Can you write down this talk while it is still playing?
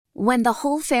When the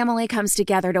whole family comes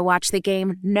together to watch the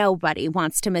game, nobody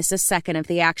wants to miss a second of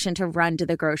the action to run to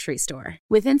the grocery store.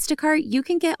 With Instacart, you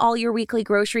can get all your weekly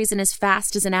groceries in as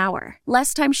fast as an hour.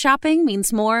 Less time shopping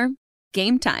means more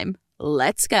game time.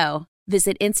 Let's go.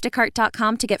 Visit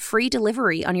instacart.com to get free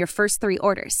delivery on your first 3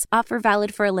 orders. Offer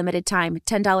valid for a limited time.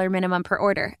 $10 minimum per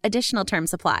order. Additional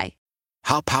terms apply.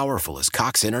 How powerful is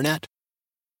Cox Internet?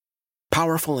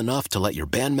 Powerful enough to let your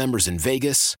band members in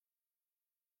Vegas,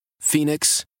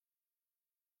 Phoenix,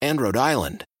 and Rhode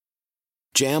Island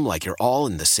jam like you're all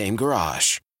in the same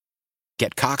garage.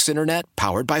 Get Cox Internet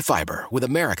powered by fiber with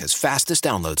America's fastest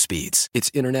download speeds.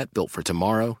 It's internet built for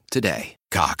tomorrow, today.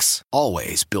 Cox,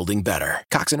 always building better.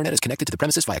 Cox Internet is connected to the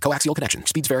premises via coaxial connection.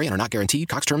 Speeds vary and are not guaranteed.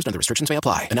 Cox terms and other restrictions may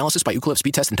apply. Analysis by Ookla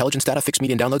Speed Test Intelligence Data. Fixed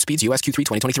median download speeds. US Q3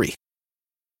 2023.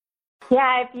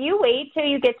 Yeah, if you wait till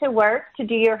you get to work to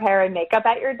do your hair and makeup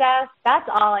at your desk, that's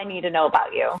all I need to know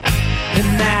about you.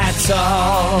 And that's all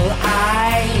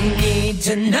I need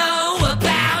to know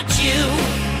about you.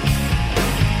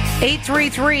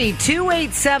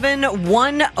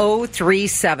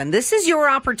 833-287-1037. This is your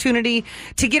opportunity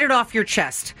to get it off your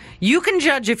chest. You can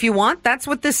judge if you want. That's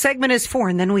what this segment is for.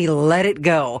 And then we let it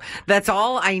go. That's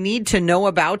all I need to know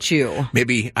about you.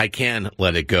 Maybe I can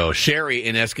let it go. Sherry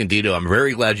in Escondido, I'm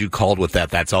very glad you called with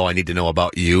that. That's all I need to know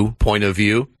about you point of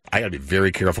view. I got to be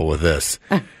very careful with this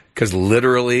because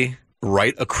literally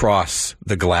right across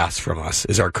the glass from us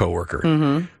is our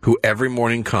coworker who every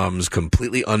morning comes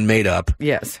completely unmade up.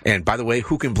 Yes. And by the way,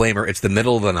 who can blame her? It's the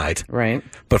middle of the night. Right.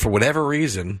 But for whatever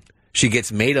reason, she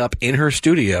gets made up in her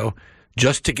studio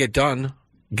just to get done,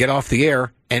 get off the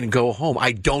air, and go home.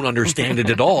 I don't understand it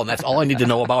at all, and that's all I need to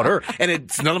know about her. And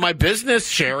it's none of my business,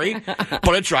 Sherry,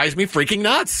 but it drives me freaking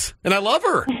nuts. And I love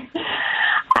her.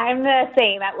 I'm the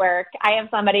same at work. I have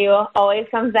somebody who always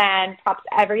comes in, props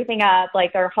everything up,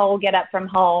 like their whole get up from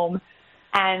home,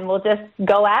 and we'll just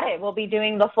go at it. We'll be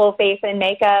doing the full face and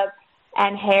makeup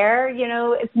and hair. You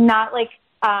know, it's not like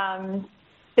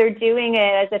they're doing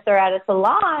it as if they're at a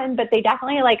salon, but they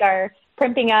definitely like are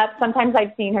primping up. Sometimes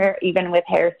I've seen her even with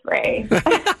hairspray.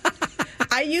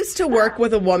 I used to work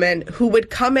with a woman who would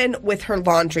come in with her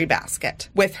laundry basket,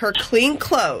 with her clean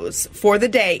clothes for the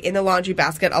day in the laundry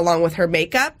basket, along with her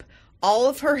makeup, all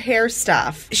of her hair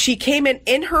stuff. She came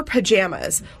in her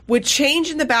pajamas, would change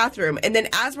in the bathroom, and then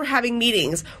as we're having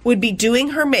meetings, would be doing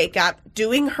her makeup,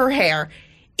 doing her hair.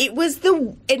 It was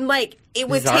it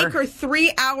would Bizarre. take her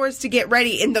 3 hours to get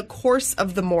ready in the course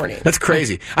of the morning. That's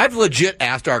crazy. I've legit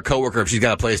asked our coworker if she's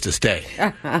got a place to stay.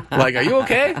 Like, are you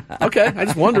okay? Okay, I'm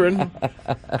just wondering.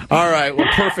 All right, well,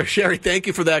 perfect. Sherry, thank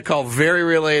you for that call. Very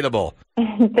relatable.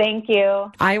 Thank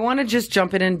you. I want to just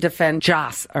jump in and defend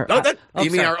Joss.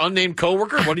 You mean our unnamed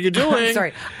coworker? What are you doing?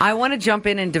 Sorry. I want to jump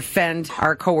in and defend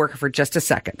our coworker for just a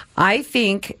second. I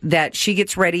think that she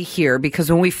gets ready here because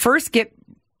when we first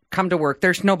come to work,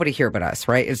 there's nobody here but us,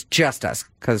 right? It's just us,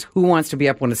 because who wants to be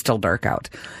up when it's still dark out?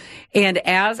 And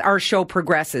as our show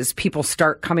progresses, people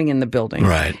start coming in the building.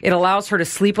 Right. It allows her to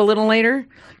sleep a little later,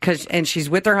 and she's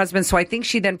with her husband. So I think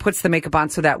she then puts the makeup on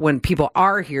so that when people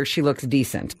are here, she looks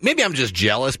decent. Maybe I'm just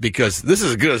jealous because this is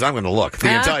as good as I'm going to look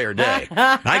the entire day.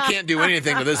 I can't do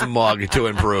anything to this mug to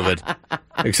improve it,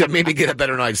 except maybe get a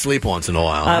better night's sleep once in a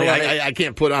while. I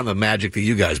can't put on the magic that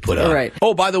you guys put on. Right.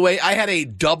 Oh, by the way, I had a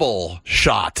double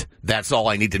shot. That's all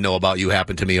I need to know about you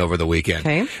happened to me over the weekend.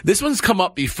 Okay. This one's come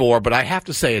up before, but I have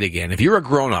to say it again. If you're a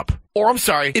grown-up, or I'm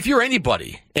sorry, if you're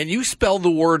anybody, and you spell the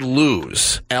word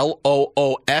lose,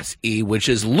 L-O-O-S-E, which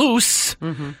is loose,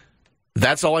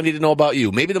 that's all I need to know about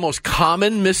you. Maybe the most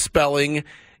common misspelling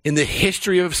in the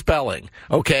history of spelling,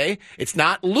 okay? It's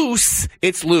not loose,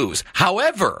 it's lose.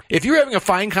 However, if you're having a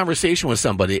fine conversation with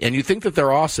somebody and you think that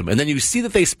they're awesome, and then you see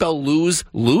that they spell lose,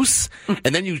 loose,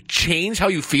 and then you change how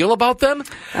you feel about them,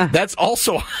 that's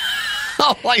also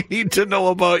all I need to know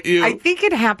about you. I think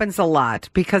it happens a lot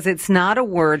because it's not a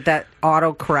word that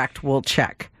autocorrect will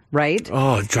check. Right?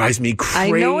 Oh, it drives me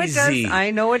crazy.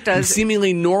 I know it does. And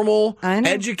seemingly normal,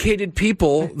 educated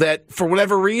people that, for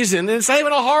whatever reason, it's not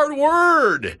even a hard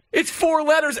word. It's 4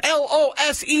 letters,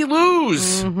 L-O-S-E,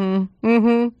 lose.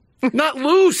 Not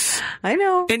loose. I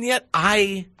know. And yet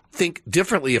I think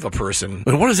differently of a person.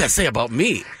 And what does that say about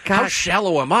me? Gosh. How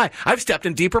shallow am I? I've stepped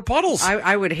in deeper puddles.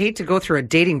 I would hate to go through a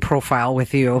dating profile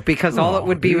with you because all it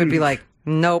would be like,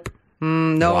 nope.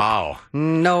 Nope. Wow.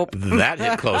 Nope. That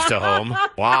hit close to home.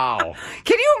 Wow.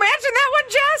 Can you imagine that one,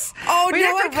 Jess? Oh, we no,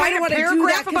 have to I write kind of a want to do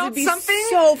paragraph that about it'd be something.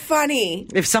 So funny.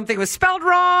 If something was spelled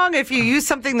wrong, if you used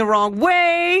something the wrong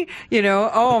way,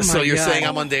 oh my So you're God. saying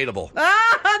I'm undateable. No,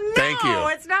 Thank you.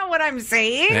 It's not what I'm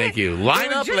saying. Thank you. Line It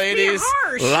would up, just be ladies.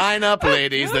 harsh. Line up,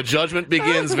 ladies. The judgment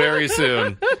begins very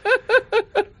soon.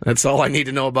 That's all I need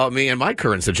to know about me and my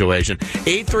current situation.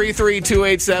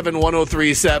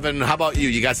 833-287-1037. How about you?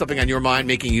 You got something on your mind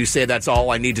making you say that's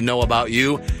all I need to know about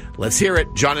you? Let's hear it.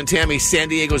 John and Tammy, San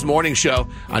Diego's morning show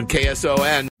on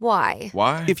KSON. Why?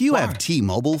 Why? If you have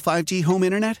T-Mobile 5G home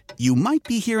internet, you might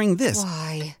be hearing this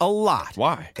Why? a lot.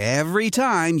 Why? Every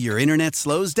time your internet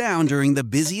slows down during the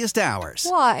busiest hours.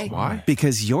 Why? Why?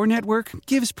 Because your network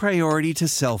gives priority to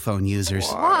cell phone users.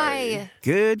 Why?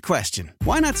 Good question.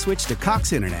 Why not switch to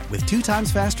Cox Internet with 2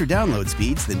 times faster download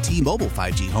speeds than T-Mobile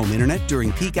 5G home internet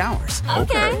during peak hours?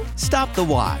 Okay. Stop the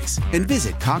whys and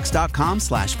visit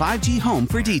cox.com/5G home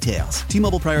for details.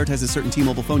 T-Mobile prioritizes certain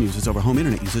T-Mobile phone users over home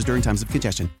internet users during times of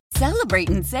congestion. Celebrate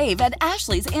and save at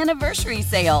Ashley's Anniversary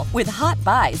Sale. With Hot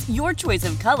Buys, your choice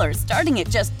of colors starting at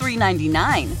just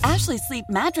 $3.99. Ashley Sleep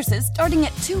mattresses starting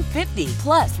at $2.50.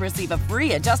 Plus, receive a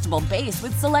free adjustable base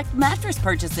with select mattress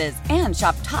purchases. And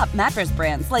shop top mattress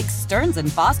brands like Stearns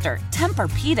 & Foster,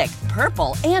 Tempur-Pedic,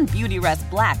 Purple, and Beautyrest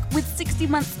Black with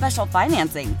 60-month special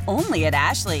financing. Only at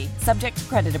Ashley. Subject to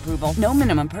credit approval. No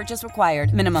minimum purchase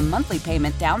required. Minimum monthly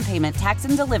payment, down payment, tax,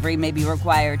 and delivery may be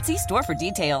required. See store for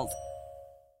details.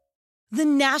 The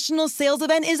national sales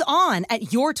event is on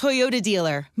at your Toyota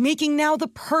dealer, making now the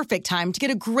perfect time to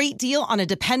get a great deal on a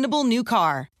dependable new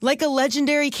car. Like a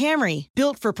legendary Camry,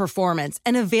 built for performance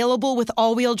and available with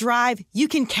all-wheel drive, you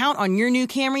can count on your new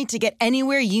Camry to get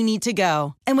anywhere you need to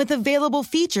go. And with available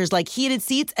features like heated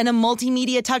seats and a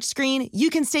multimedia touchscreen, you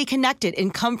can stay connected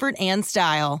in comfort and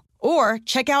style. Or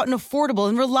check out an affordable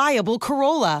and reliable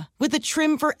Corolla with a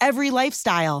trim for every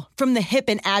lifestyle. From the hip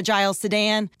and agile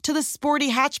sedan to the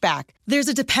sporty hatchback, there's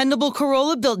a dependable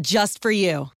Corolla built just for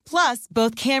you. Plus,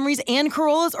 both Camrys and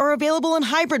Corollas are available in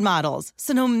hybrid models.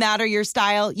 So no matter your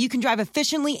style, you can drive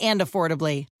efficiently and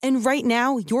affordably. And right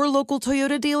now, your local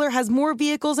Toyota dealer has more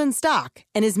vehicles in stock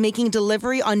and is making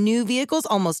delivery on new vehicles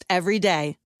almost every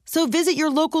day. So visit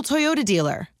your local Toyota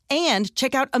dealer. And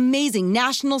check out amazing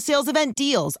national sales event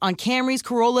deals on Camrys,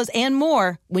 Corollas, and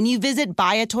more when you visit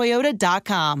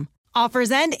buyatoyota.com.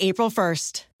 Offers end April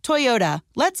 1st. Toyota,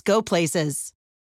 let's go places.